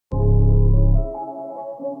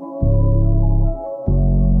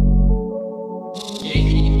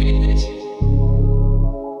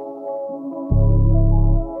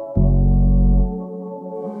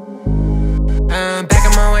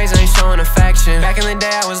affection. Back in the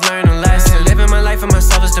day I was learning a lesson. Living my life for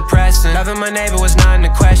myself is depressing. Loving my neighbor was not in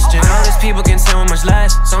the question. All these people can tell much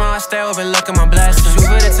less. Somehow I stay overlooking my blessings. Shoot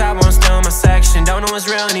for the top, I'm still in my section. Don't know what's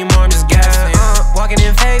real anymore, I'm just guessing. Walking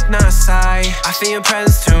in faith, not sight. I feel your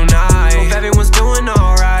presence tonight. Hope everyone's doing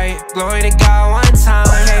alright. Glory to God one time.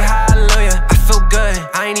 Okay, hallelujah, I feel good.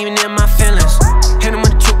 I ain't even in my feelings. Hit him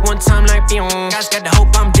with the truth one time like guys got the hope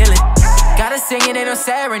I'm dealing. Gotta sing it, ain't no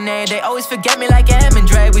serenade. They always forget me like Em and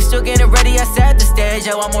Dre. We still getting ready, I set the stage.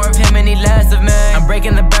 I want more of him and need less of me. I'm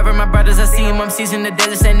breaking the bread with my brothers, I see him. I'm seizing the day,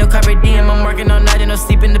 this ain't no carpe diem. I'm working all night and no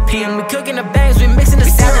sleep in the PM. We cooking the bangs, we mixing the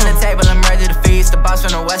sound. We setting the table, I'm ready to feast. The boss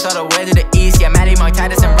from the west all the way to the east. Yeah, Maddie, Mogg,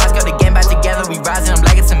 Titus and Rosco, the game back together. We rising, I'm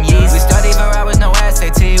like some yeast. We study for hours, no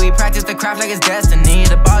SAT. We practice the craft like it's destiny.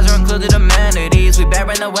 The bars are included amenities. We bear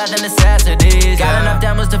in the weather necessities. Got enough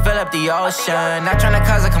demos to fill up the ocean. Not trying to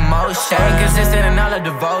cause a commotion. Consistent in all the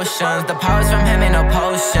devotions. The powers from him ain't no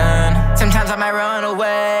potion. Sometimes I might run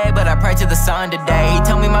away, but I pray to the sun today. He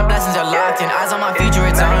told me my blessings are locked in. Eyes on my future,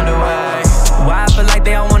 it's underway. Why I feel like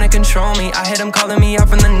they all wanna control me. I hear them calling me out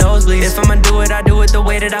from the nosebleeds. If I'ma do it, I do it the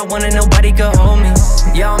way that I want it. Nobody could hold me.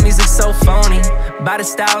 Y'all music's so phony. By the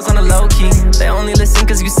styles on the low key. They only listen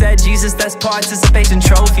cause you said Jesus. That's participation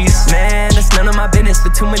trophies. Man, that's none of my business.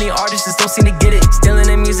 But too many artists just don't seem to get it. Stealing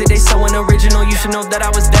their music, they so unoriginal. You should know that I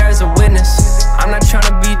was there as a witness. I'm not trying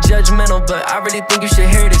to be judgmental, but I really think you should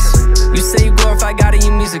hear this. You say you glorify God in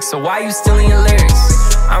your music, so why you stealing your lyrics?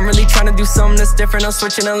 I'm really trying to do something that's different. I'm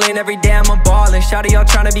switching a lane every day, I'm a ballin'. Shawty, y'all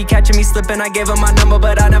trying to be catching me slipping. I gave her my number,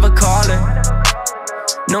 but I never call her.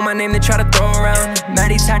 Know my name, they try to throw around.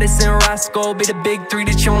 Maddie, Titus, and Rosco be the big three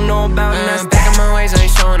that you don't know about. And that's back in my ways, I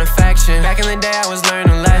ain't showing affection. Back in the day, I was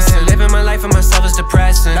learning a lesson. Living my life for myself is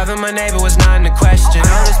depressing. Loving my neighbor was not in the question.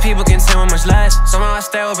 All these people can tell much less. Somehow I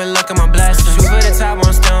stay overlooking my blessings. Shoot for the top,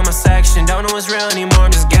 I'm still in my section. Don't know what's real anymore,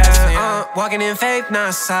 I'm just guessing. Walking in faith,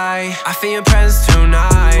 not sight. I feel your presence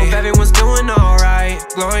tonight. Hope everyone's doing alright.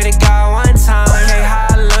 Glory to God one time. Okay,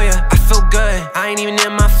 hallelujah, I feel good. I ain't even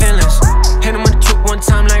in my